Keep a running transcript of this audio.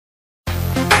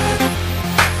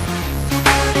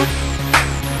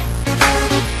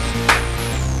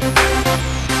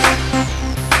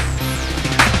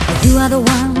are the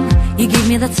one, you give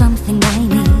me that something I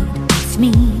need. It's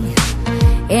me,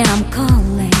 and I'm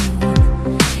calling.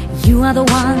 You are the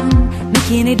one,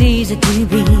 making it easy to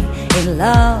be in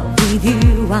love with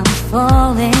you. I'm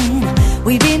falling.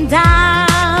 We've been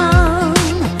down,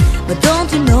 but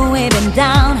don't you know we've been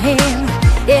down here,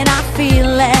 and I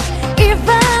feel it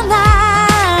even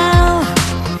now.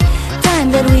 Time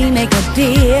that we make a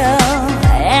deal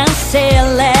and say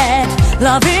let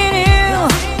love in you.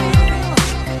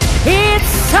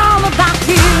 It's all about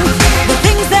you, the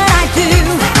things that I do.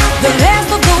 The rest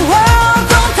of the world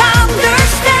don't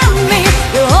understand me.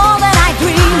 You're all that I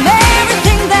dream,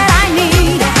 everything that I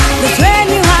need. 'Cause when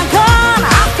you are gone,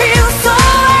 I feel so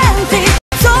empty.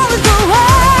 It's all the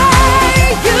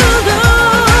way you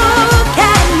look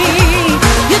at me.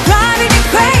 You're driving me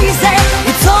crazy.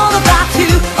 It's all about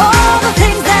you, all the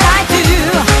things that I do.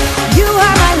 You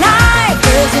are my life,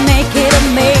 'cause you make it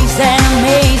amazing,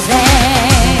 amazing.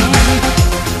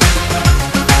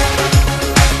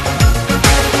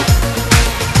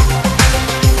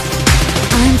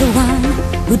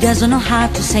 Who doesn't know how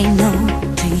to say no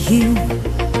to you?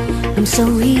 I'm so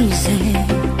easy.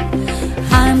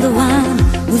 I'm the one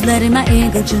who's letting my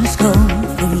ego just go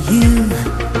for you.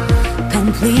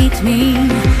 Complete me.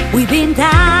 We've been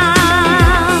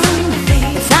down,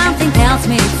 but something tells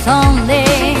me it's only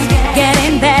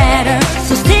getting better.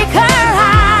 So stick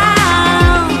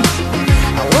around.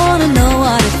 I wanna know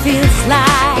what it feels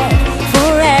like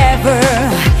forever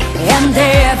and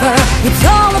ever. It's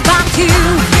all about you,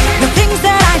 the things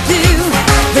that I do.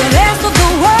 The rest of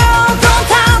the world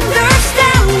don't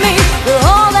understand me. You're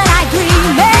all that I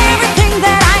dream, everything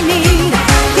that I need.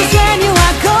 'Cause when you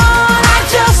are gone, I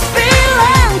just feel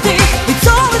empty. It's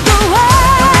all the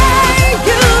way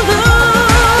you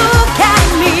look at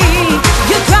me.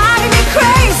 You're driving me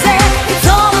crazy. It's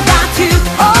all about you,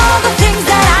 all the things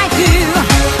that I do.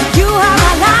 You are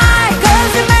my life,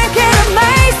 'cause you make it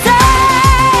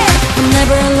amazing. I'm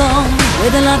never alone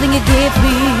with the loving you give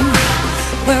me.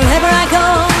 Wherever I go,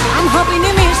 I'm hoping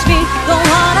you miss me. Don't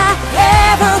wanna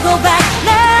ever go back.